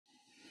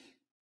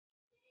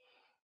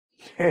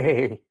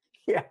Hey,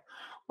 yeah,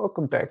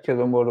 welcome back to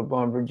the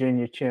Motovlog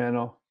Virginia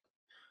channel.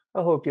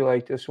 I hope you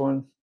like this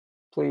one.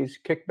 Please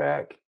kick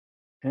back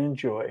and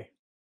enjoy.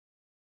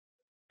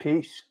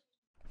 Peace.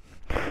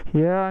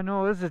 Yeah, I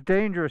know this is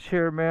dangerous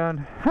here,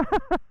 man.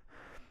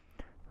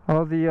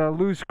 All the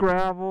loose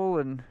gravel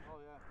and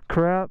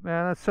crap,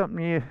 man. That's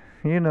something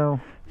you know.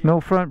 No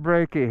front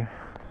brakey.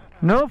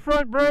 No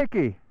front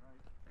brakey.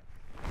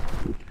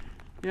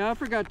 Yeah, I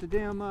forgot to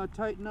damn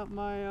tighten up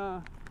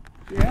my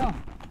yeah.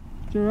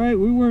 It's alright,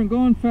 we weren't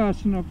going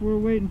fast enough. We were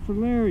waiting for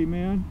Larry,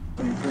 man.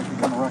 What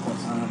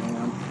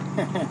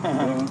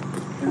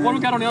do we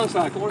got on the other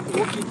side? What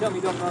can you tell me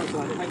on the other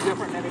side? Anything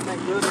different? Anything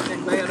good?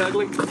 Anything bad?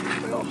 Ugly?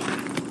 Well,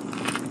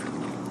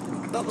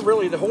 not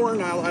really. The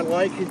horn I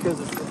like because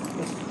it's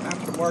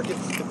aftermarket.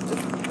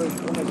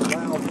 It's one that's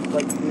loud,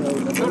 like, you know.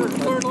 Turn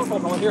it off. I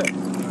want to hear it. I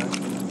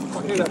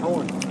want to hear that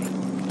horn.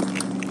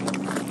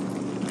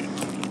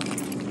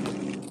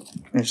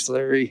 There's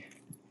Larry.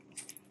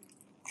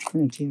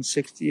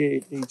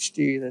 1968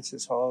 HD, that's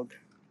his hog.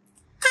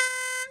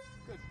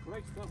 Good,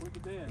 great stuff. Look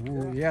at that.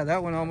 Ooh, yeah,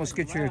 that one almost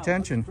gets your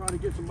attention. Trying to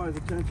get somebody's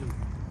attention.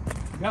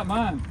 Got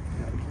mine.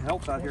 Yeah, it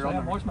helps out here.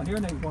 Watch my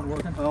hearing aids weren't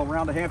working.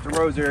 Around the Hampton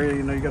Roads area,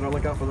 you know, you got to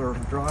look out for their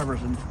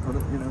drivers and,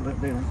 you know,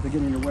 they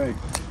get in your way.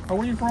 Oh,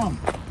 where are you from?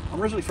 I'm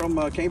originally from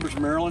Cambridge,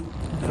 Maryland.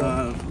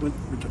 Went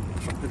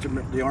to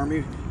the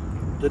Army,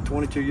 did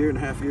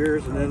 22.5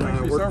 years, and then thanks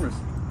for your service.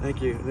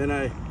 Thank you. And then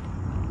I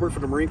worked for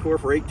the Marine Corps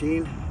for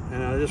 18.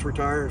 And I just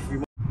retired a few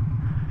months.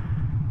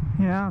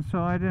 Yeah, so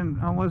I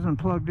wasn't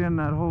plugged in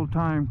that whole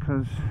time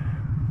because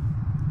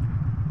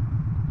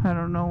I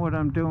don't know what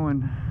I'm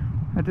doing.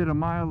 I did a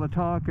mile of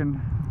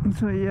talking. And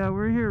so yeah,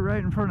 we're here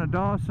right in front of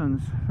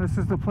Dawson's. This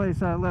is the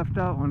place I left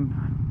out when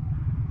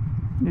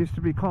it used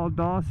to be called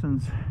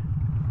Dawson's.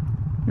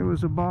 It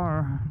was a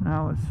bar,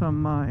 now it's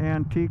some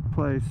antique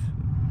place.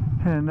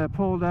 And I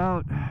pulled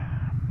out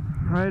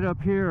right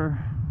up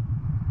here,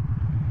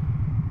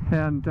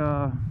 and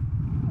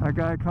a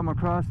guy come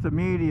across the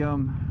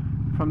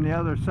medium from the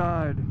other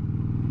side.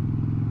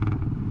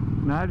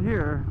 Not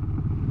here,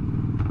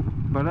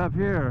 but up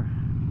here.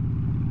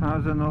 I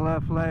was in the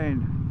left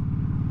lane.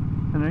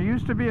 And there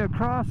used to be a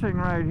crossing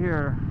right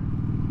here.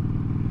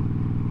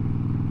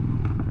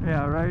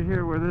 Yeah, right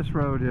here where this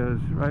road is,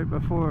 right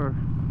before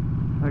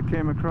I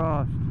came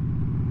across.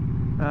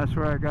 That's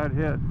where I got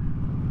hit.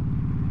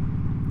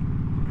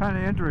 Kind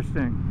of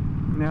interesting.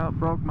 You know, it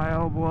broke my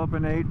elbow up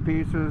in 8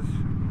 pieces.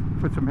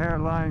 Put some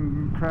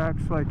hairline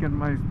cracks like in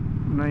my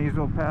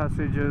nasal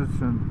passages,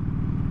 and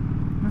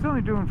I was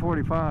only doing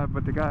 45,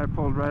 but the guy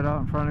pulled right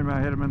out in front of me.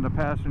 I hit him in the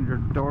passenger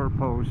door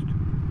post,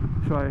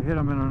 so I hit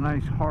him in a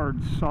nice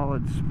hard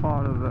solid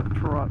spot of the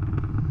truck.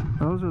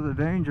 Those are the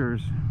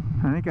dangers.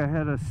 I think I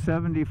had a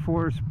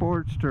 74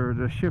 Sportster,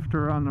 the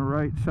shifter on the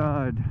right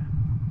side,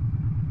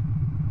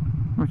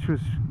 which was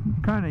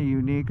kind of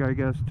unique, I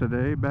guess,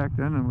 today. Back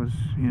then it was,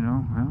 you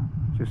know, well,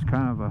 just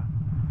kind of a,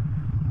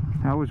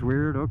 that was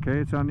weird. Okay,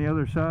 it's on the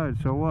other side,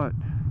 so what?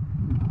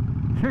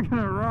 You're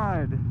gonna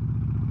ride.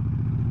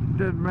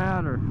 Didn't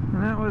matter.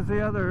 And that was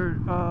the other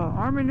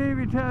Army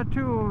Navy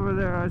tattoo over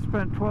there. I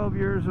spent 12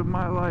 years of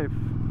my life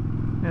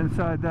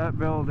inside that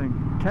building.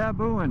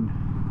 Tabooing.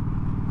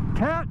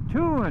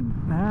 Tattooing.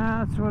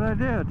 That's what I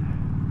did.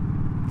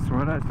 That's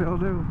what I still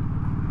do.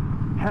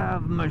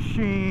 Have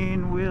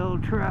machine will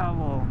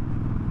travel.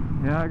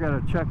 Yeah, I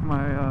gotta check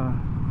my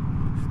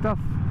stuff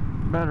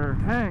better.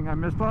 Dang, I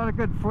missed a lot of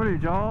good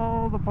footage.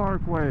 All the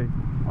parkway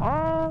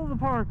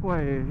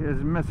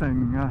is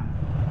missing.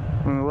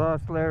 We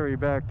lost Larry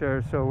back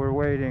there, so we're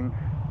waiting.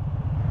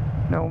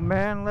 No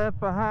man left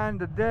behind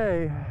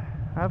today.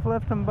 I've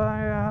left him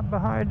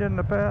behind in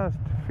the past,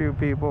 a few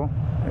people.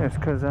 It's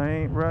because I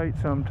ain't right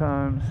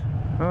sometimes.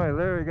 Oh,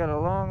 Larry got a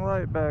long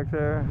light back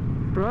there.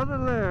 Brother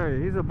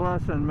Larry, he's a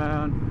blessing,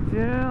 man.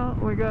 Yeah,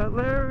 we got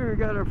Larry, we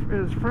got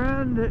his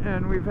friend,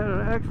 and we've had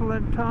an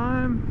excellent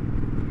time.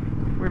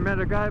 We met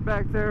a guy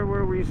back there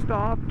where we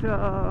stopped,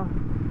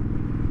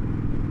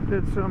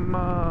 did some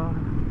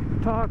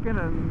talking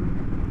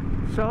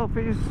and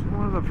selfies.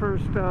 One of the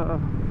first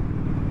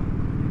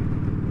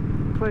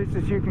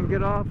places you can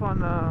get off on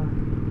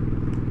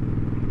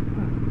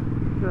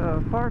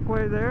the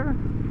parkway there.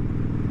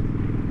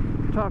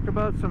 Talked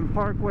about some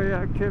parkway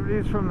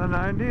activities from the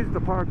 90s, the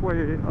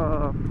parkway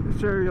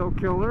serial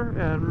killer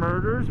and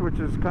murders, which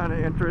is kind of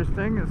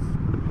interesting. It's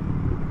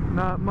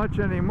not much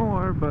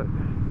anymore, but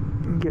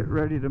get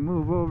ready to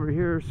move over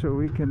here so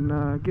we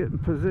can get in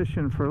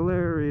position for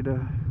Larry to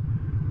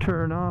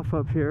turn off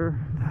up here.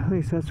 At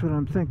least that's what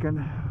I'm thinking.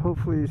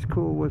 Hopefully he's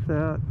cool with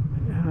that.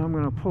 And I'm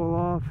gonna pull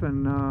off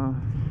and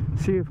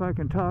see if I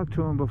can talk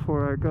to him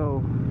before I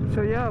go.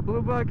 So yeah,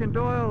 Blue Black and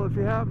Doyle, if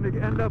you happen to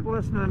end up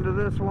listening to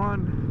this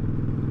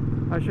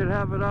one, I should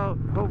have it out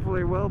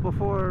hopefully well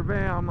before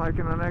VAM, like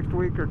in the next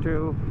week or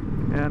two.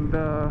 And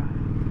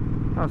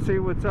I'll see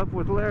what's up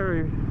with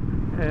Larry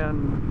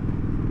and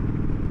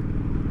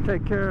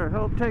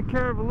help take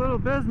care of a little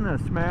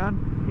business,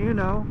 man. You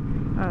know,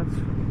 that's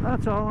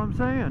That's all I'm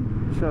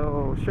saying.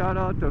 So shout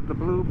out to the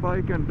Blue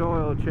Bike and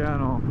Doyle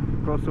channel.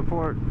 Go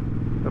support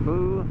the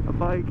Blue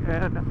Bike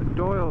and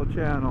Doyle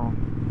channel.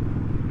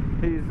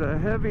 He's a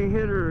heavy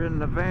hitter in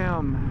the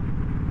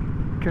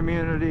VAM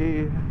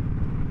community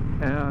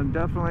and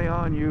definitely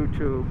on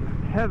YouTube.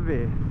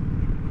 Heavy.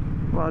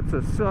 Lots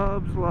of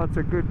subs, lots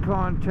of good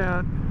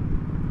content,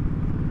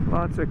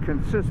 lots of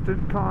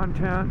consistent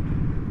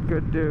content.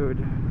 Good dude.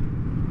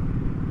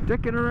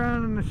 Dicking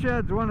around in the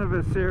shed's one of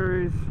his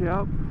series.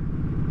 Yep.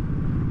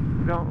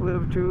 Don't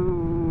live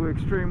too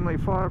extremely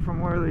far from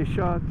where they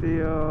shot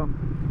the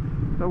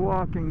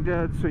Walking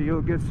Dead, so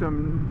you'll get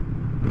some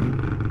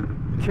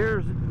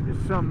tours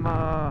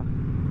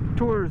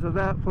of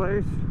that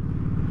place.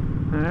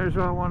 And there's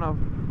where I want to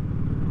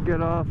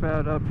get off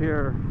at up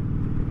here.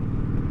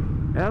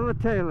 Ella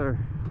Taylor.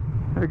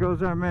 There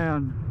goes our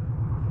man.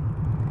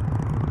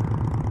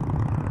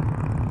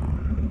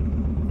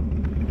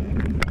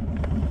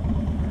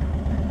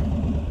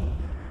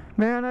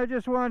 Man, I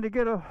just wanted to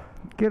get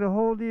a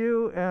hold of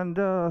you and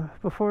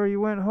before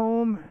you went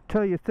home,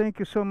 tell you thank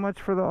you so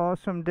much for the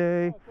awesome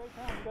day. Oh, great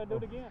time. We gotta do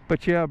it again.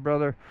 But yeah,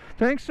 brother,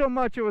 thanks so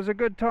much. It was a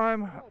good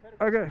time. Oh,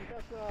 that's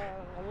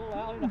a little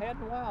outing I had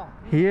in a while.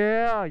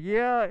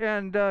 Yeah,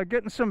 and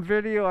getting some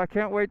video. I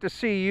can't wait to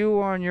see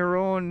you on your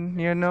own.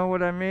 You know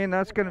what I mean?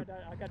 That's gonna.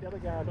 I got the other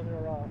guys on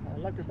their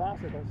electric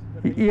bicycles.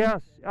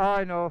 Yes,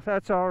 I know.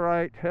 That's all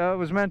right. It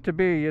was meant to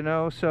be, you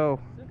know. So.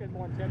 Took it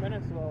more than 10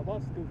 minutes of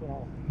us goofing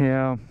off.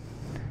 Yeah.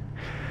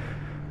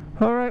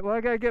 All right, well, I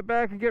gotta get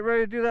back and get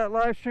ready to do that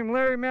live stream.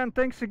 Larry, man,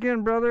 thanks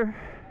again, brother.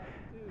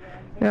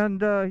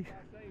 And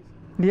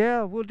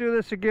yeah, we'll do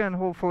this again,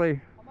 hopefully.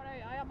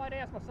 I might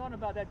ask my son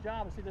about that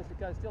job and see this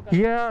because still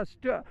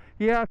got.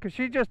 Yeah, because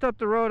she's just up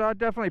the road. I'll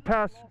definitely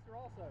pass.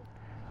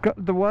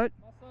 The what?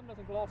 My son lives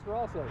in Gloucester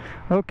also.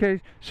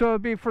 Okay, so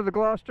it'd be for the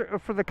Gloucester,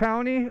 for the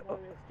county. Oh,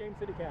 it's James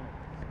City County.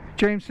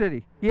 James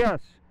City.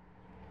 Yes.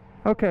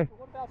 Okay.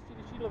 What about does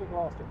she live in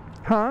Gloucester?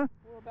 Huh?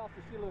 Whereabouts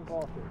does she live in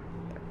Gloucester?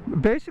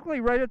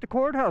 Basically right at the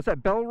courthouse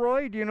at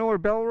Belroy. Do you know where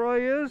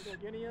Belroy is? You know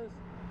where Guinea is?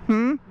 Hmm?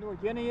 You know where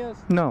Guinea is?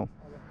 No. Okay.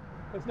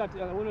 It's not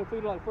the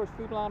food line, first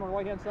food line on the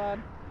right hand side.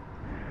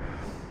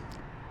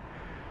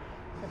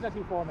 It's not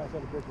too far now, so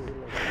the picture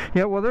really.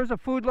 Yeah, well, there's a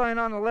food line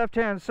on the left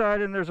hand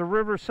side and there's a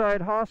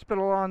Riverside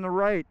Hospital on the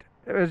right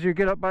as you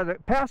get up by the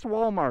past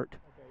Walmart.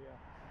 Okay,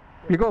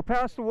 yeah. You go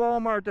past the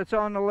Walmart that's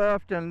on the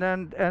left and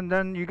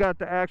then you got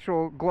the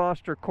actual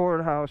Gloucester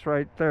courthouse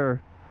right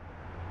there.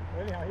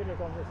 Anyhow, he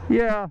lives on this.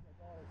 Yeah.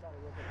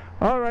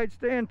 All right,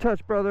 stay in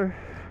touch, brother.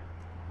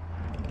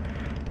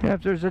 Yeah,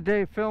 if there's a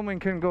day filming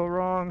can go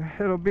wrong,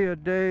 it'll be a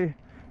day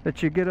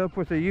that you get up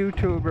with a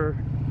YouTuber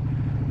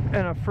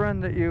and a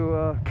friend that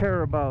you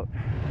care about.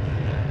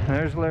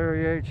 There's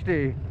Larry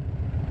HD.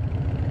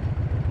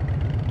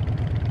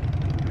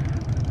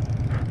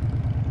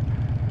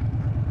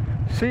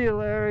 See you,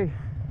 Larry.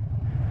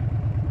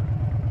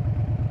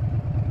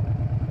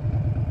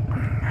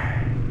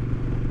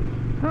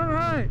 All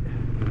right,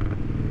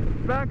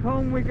 back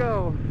home we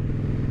go.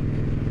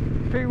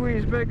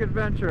 Pee-wee's Big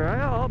Adventure.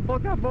 I'll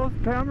got both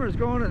cameras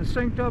going and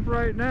synced up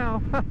right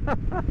now.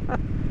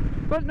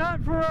 But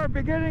not for our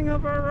beginning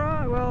of our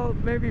ride. Well,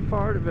 maybe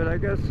part of it. I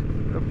guess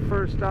the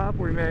first stop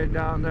we made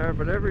down there,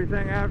 but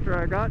everything after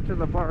I got to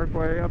the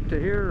parkway up to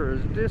here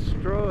is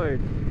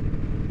destroyed.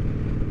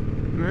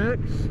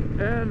 Mixed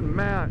and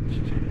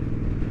matched.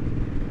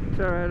 It's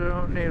alright, I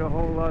don't need a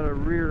whole lot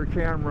of rear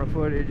camera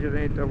footage. It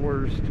ain't the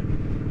worst.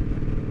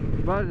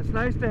 But it's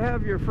nice to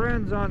have your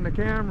friends on the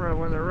camera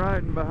when they're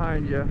riding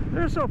behind you.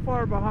 They're so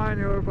far behind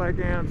they look like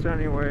ants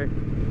anyway.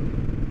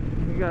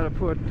 You gotta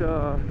put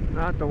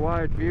not the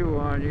wide view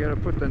on, you gotta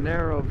put the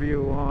narrow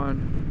view on.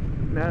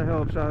 And that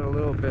helps out a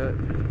little bit.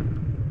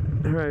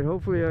 Alright,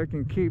 hopefully I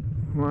can keep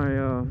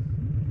my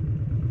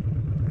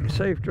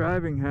safe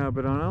driving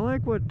habit on. I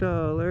like what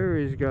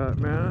Larry's got,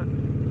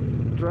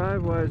 man.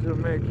 Drive-wise it'll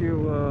make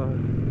you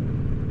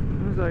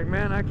I was like,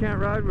 man, I can't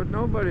ride with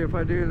nobody if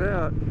I do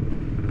that.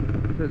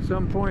 At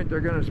some point they're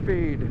gonna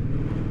speed.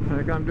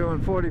 Like I'm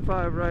doing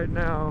 45 right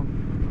now,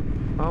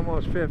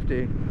 almost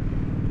 50,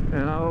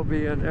 and I'll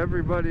be in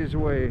everybody's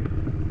way,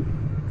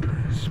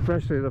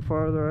 especially the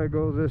farther I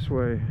go this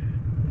way.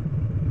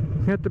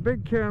 Got the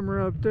big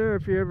camera up there.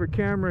 If you're ever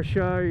camera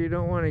shy, you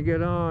don't want to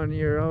get on,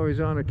 you're always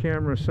on a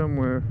camera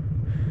somewhere.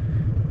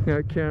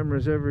 Got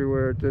cameras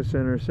everywhere at this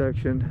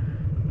intersection.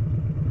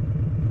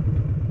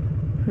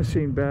 I've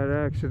seen bad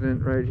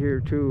accident right here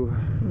too.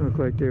 Looked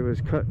like they was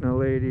cutting a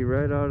lady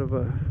right out of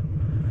a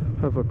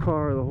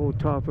car. The whole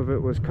top of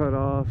it was cut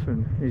off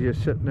and he's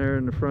just sitting there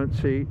in the front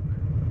seat.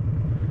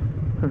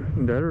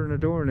 Deader than a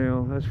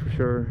doornail, that's for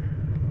sure.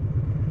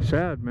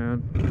 Sad,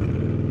 man.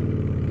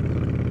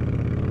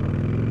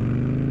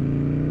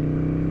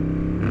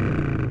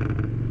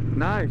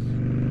 Nice.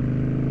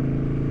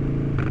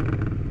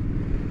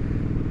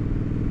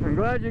 I'm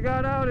glad you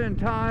got out in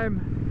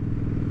time.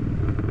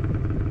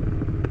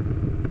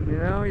 You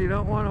know, you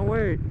don't want to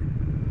wait.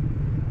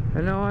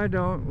 I know I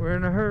don't. We're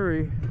in a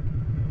hurry.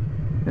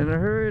 In a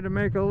hurry to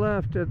make a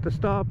left at the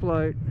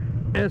stoplight.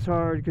 It's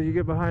hard because you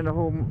get behind a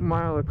whole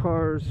mile of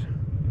cars.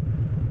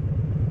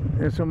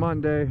 It's a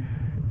Monday.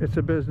 It's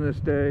a business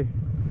day.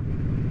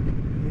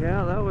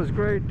 Yeah, that was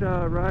great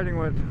riding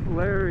with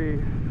Larry,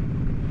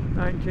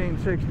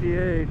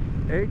 1968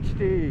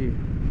 HD.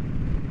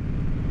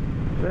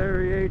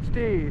 Larry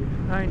HD,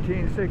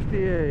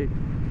 1968.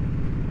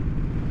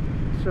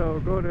 So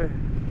go to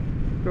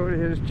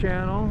his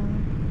channel.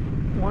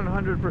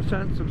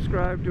 100%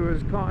 subscribe to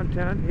his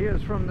content. He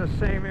is from the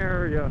same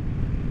area,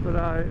 but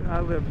I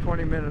live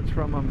 20 minutes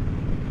from him,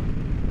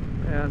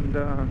 and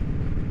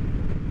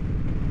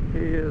he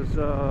is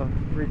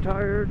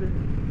retired,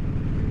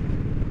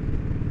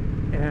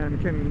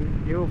 and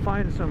you'll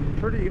find some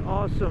pretty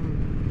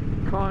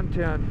awesome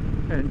content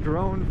and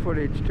drone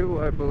footage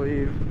too, I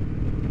believe,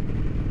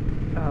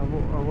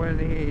 when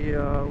he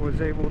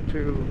was able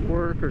to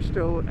work or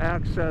still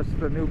access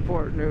the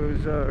Newport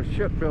News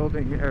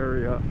shipbuilding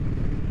area,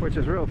 which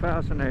is real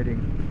fascinating.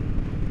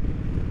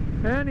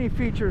 And he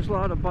features a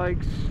lot of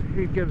bikes.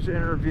 He gives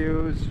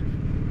interviews,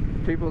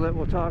 people that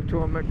will talk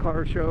to him at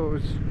car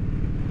shows.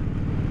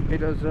 He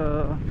does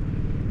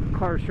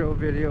car show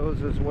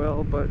videos as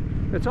well, but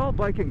it's all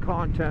biking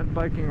content,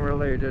 biking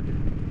related,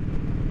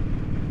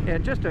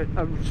 and just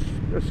a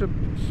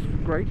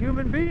great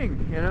human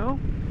being, you know.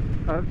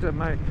 After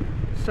my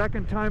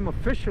second time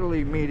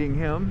officially meeting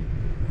him,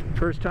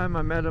 first time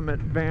I met him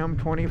at BAM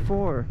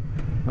 24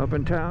 up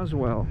in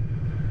Tazewell,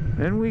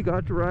 and we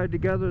got to ride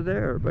together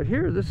there. But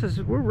here,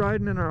 we're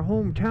riding in our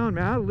hometown,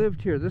 man. I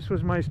lived here. This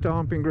was my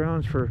stomping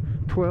grounds for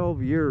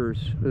 12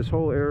 years, this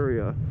whole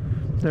area.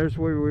 There's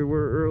where we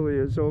were early,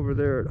 is over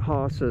there at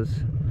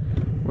Haas's,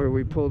 where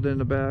we pulled in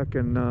the back,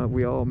 and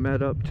we all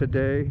met up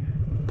today.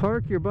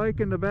 Park your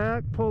bike in the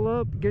back, pull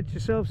up, get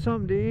yourself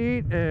something to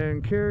eat,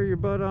 and carry your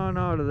butt on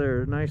out of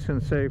there nice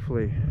and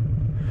safely.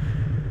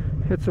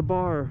 It's a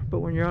bar, but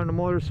when you're on a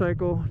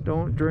motorcycle,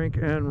 don't drink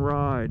and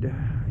ride.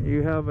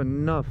 You have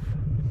enough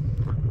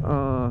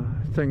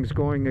things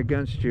going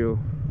against you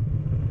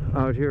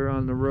out here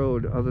on the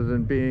road, other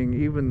than being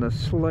even the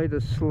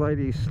slightest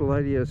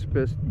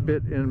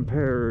bit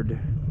impaired.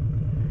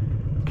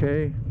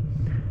 Okay?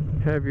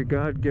 Have your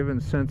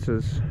God-given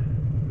senses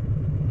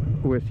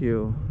with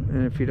you,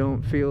 and if you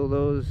don't feel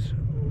those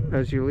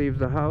as you leave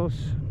the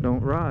house,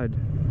 don't ride.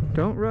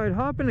 Don't ride.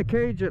 Hop in a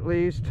cage at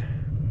least.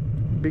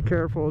 Be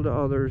careful to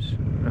others.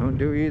 Don't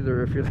do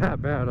either if you're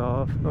that bad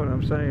off. Know what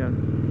I'm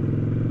saying?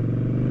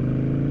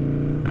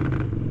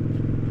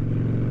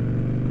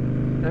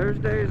 There's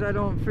days I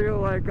don't feel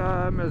like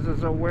I'm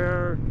as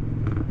aware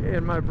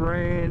in my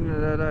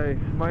brain, that I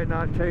might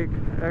not take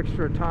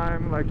extra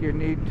time like you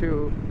need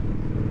to,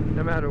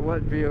 no matter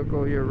what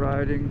vehicle you're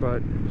riding,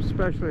 but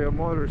especially a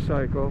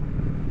motorcycle,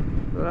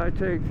 that I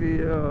take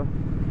the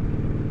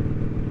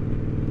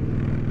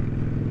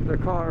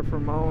car for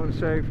my own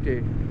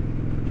safety.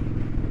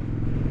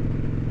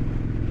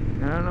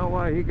 And I don't know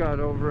why he got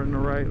over in the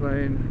right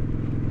lane.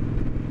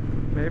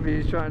 Maybe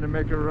he's trying to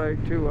make a right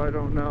too, I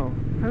don't know.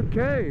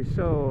 Okay,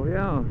 so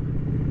yeah,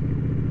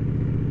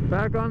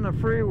 back on the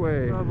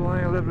freeway.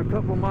 Probably only lived a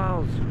couple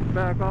miles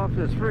back off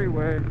this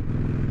freeway.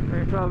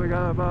 We probably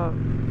got about,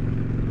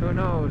 who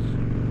knows,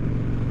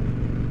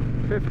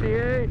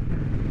 58,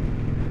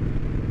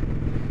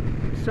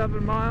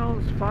 7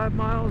 miles, 5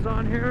 miles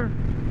on here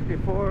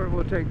before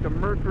we'll take the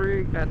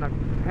Mercury and the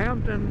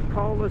Hampton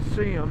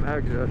Coliseum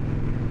exit.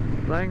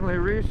 Langley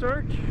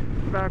Research,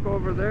 back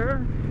over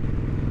there.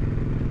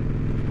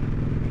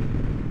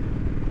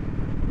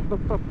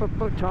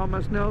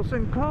 Thomas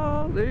Nelson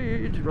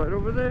College, right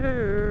over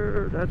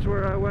there. That's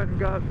where I went and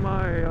got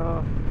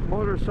my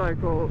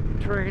motorcycle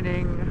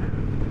training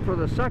for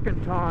the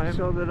second time,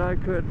 so that I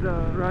could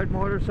ride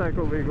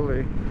motorcycle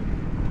legally.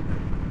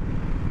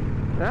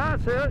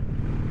 That's it.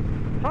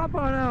 Hop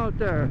on out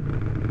there.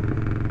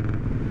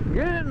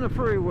 Get in the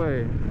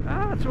freeway.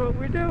 That's what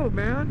we do,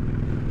 man.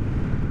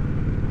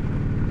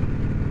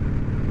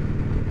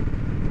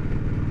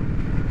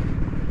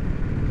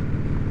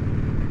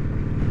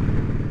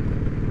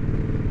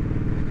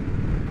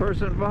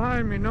 Person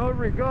behind me, no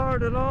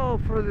regard at all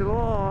for the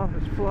law.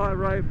 Just fly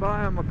right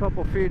by him a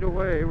couple feet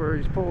away where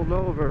he's pulled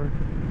over.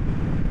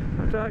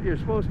 I thought you're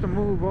supposed to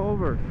move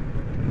over.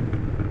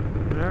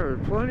 And there was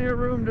plenty of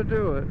room to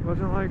do it. It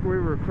wasn't like we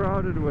were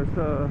crowded with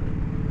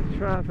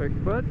traffic,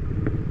 but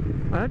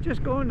that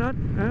just going, not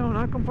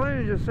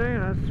complaining, just saying,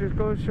 that's just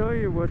going to show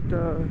you what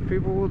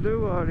people will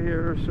do out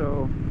here.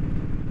 So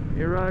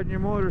you're riding your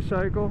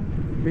motorcycle,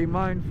 be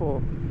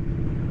mindful.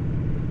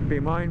 Be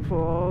mindful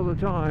all the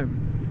time.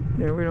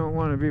 Yeah, we don't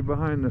want to be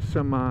behind the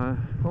semi.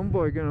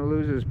 Homeboy gonna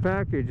lose his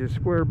package, a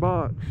square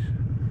box.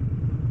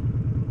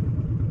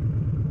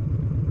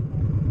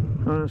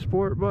 On a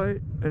sport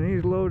bike, and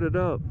he's loaded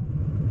up.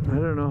 I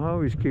don't know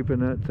how he's keeping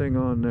that thing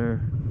on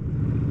there.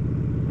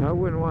 I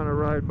wouldn't want to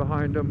ride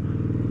behind him.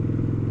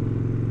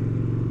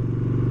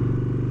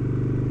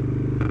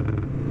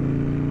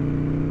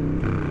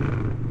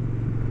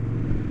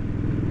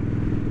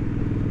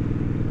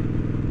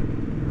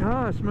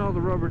 Ah, I smell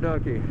the rubber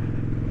ducky.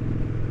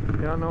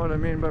 Y'all know what I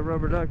mean by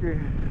rubber ducky?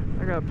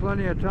 I got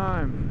plenty of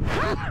time.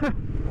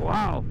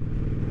 Wow.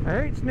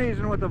 I hate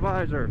sneezing with the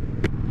visor.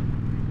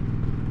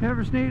 You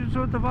ever sneeze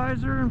with the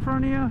visor in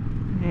front of you?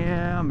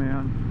 Yeah,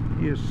 man.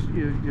 You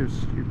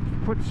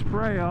put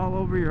spray all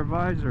over your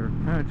visor.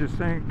 I just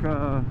thank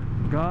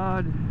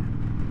God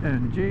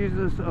and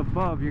Jesus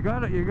above. You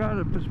gotta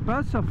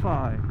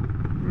specify.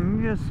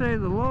 You just say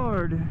the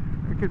Lord.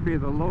 It could be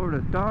the Lord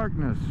of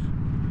darkness.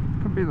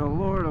 It could be the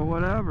Lord of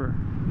whatever.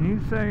 You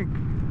thank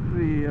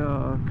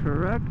the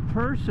correct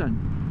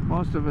person.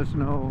 Most of us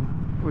know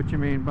what you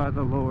mean by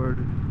the Lord,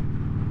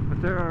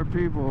 but there are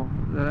people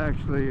that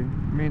actually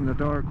mean the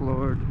dark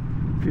Lord.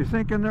 If you're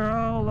thinking they're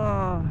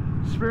all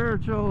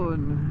spiritual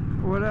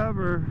and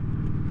whatever,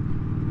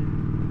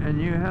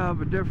 and you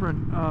have a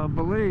different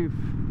belief,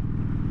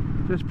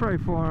 just pray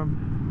for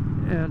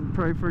them and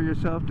pray for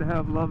yourself to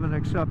have love and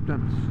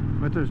acceptance.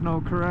 But there's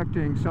no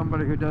correcting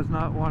somebody who does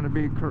not want to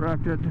be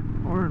corrected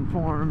or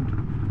informed,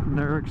 and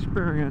their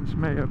experience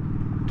may have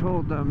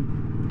told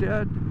them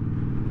dead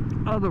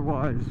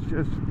otherwise.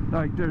 Just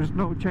like there's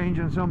no change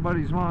in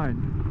somebody's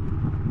mind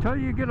until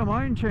you get a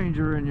mind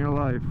changer in your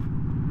life.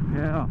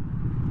 Yeah,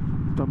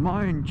 the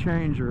mind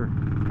changer,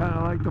 kind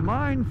of like the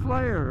mind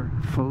flayer.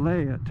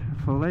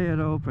 Fillet it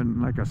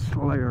open like a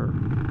slayer.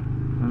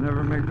 I'll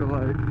never make the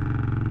light.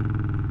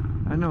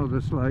 I know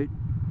this light,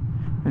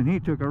 and he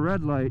took a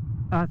red light.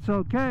 That's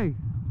okay.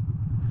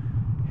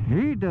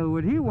 He do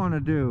what he want to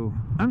do.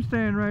 I'm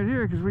staying right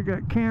here because we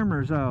got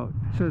cameras out.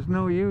 It says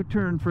no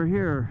U-turn for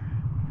here.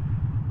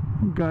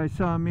 Guy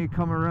saw me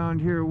come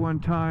around here one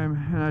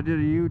time, and I did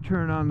a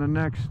U-turn on the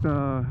next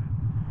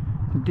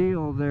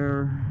deal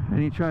there, and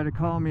he tried to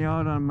call me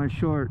out on my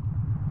short,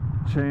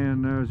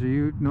 saying there's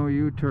a no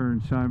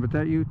U-turn sign. But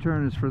that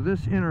U-turn is for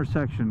this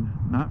intersection,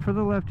 not for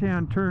the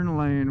left-hand turn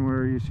lane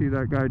where you see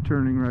that guy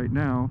turning right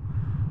now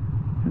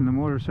and the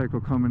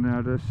motorcycle coming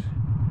at us.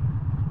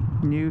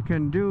 You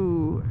can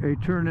do a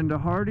turn into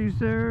Hardee's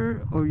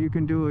there, or you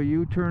can do a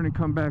U-turn and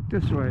come back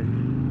this way.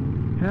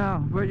 Yeah,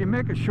 but you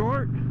make a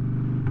short.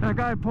 That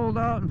guy pulled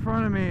out in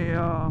front of me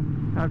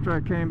after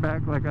I came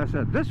back, like I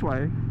said, this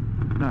way.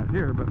 Not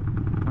here, but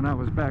when I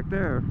was back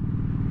there.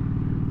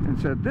 And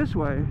said this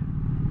way.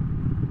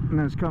 And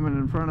it's coming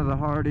in front of the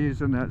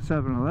Hardee's and that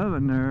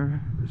 7-Eleven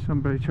there.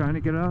 Somebody trying to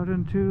get out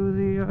into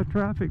the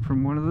traffic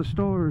from one of the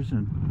stores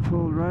and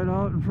pulled right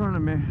out in front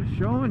of me.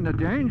 Showing the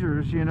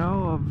dangers, you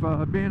know,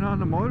 of being on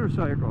the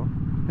motorcycle.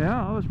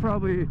 Yeah, I was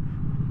probably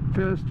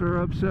pissed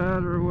or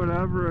upset or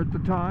whatever at the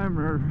time,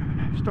 or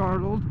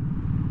startled.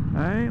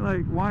 I ain't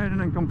like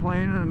whining and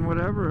complaining and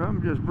whatever.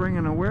 I'm just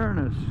bringing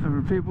awareness. I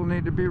mean, people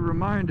need to be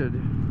reminded.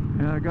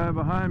 And the guy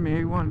behind me,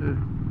 he wanted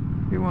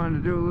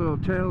to do a little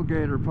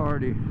tailgater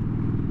party.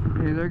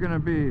 Hey, they're going to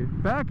be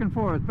back and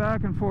forth,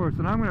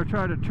 and I'm going to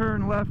try to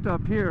turn left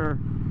up here,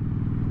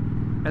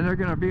 and they're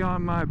going to be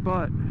on my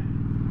butt.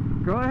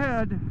 Go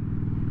ahead.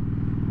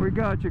 We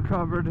got you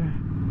covered.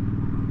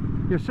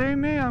 You see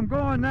me? I'm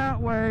going that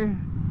way.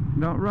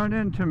 Don't run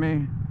into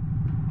me.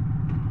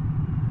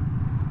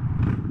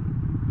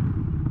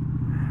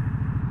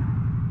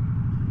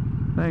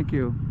 Thank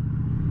you.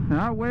 And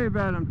I'll wave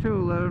at them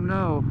too, let them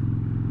know.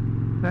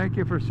 Thank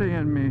you for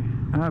seeing me.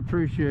 I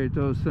appreciate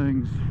those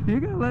things. You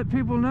gotta let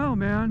people know,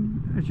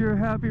 man, that you're a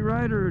happy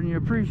rider and you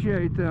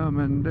appreciate them,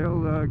 and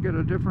they'll get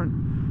a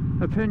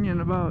different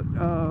opinion about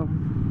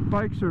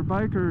bikes or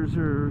bikers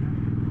or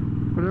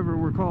whatever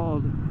we're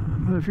called.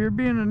 But if you're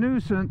being a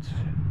nuisance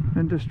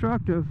and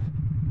destructive,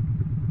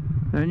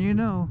 then you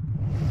know.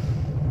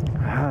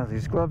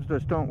 These gloves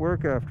just don't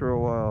work after a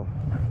while.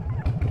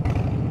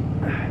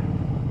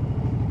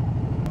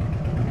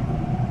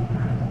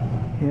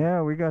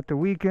 Yeah, we got the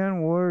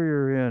Weekend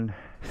Warrior in.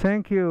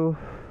 Thank you,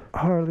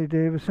 Harley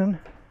Davidson.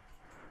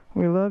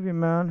 We love you,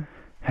 man.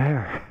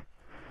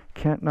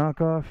 Can't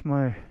knock off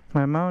my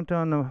mount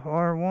on the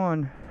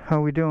R1.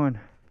 How we doing?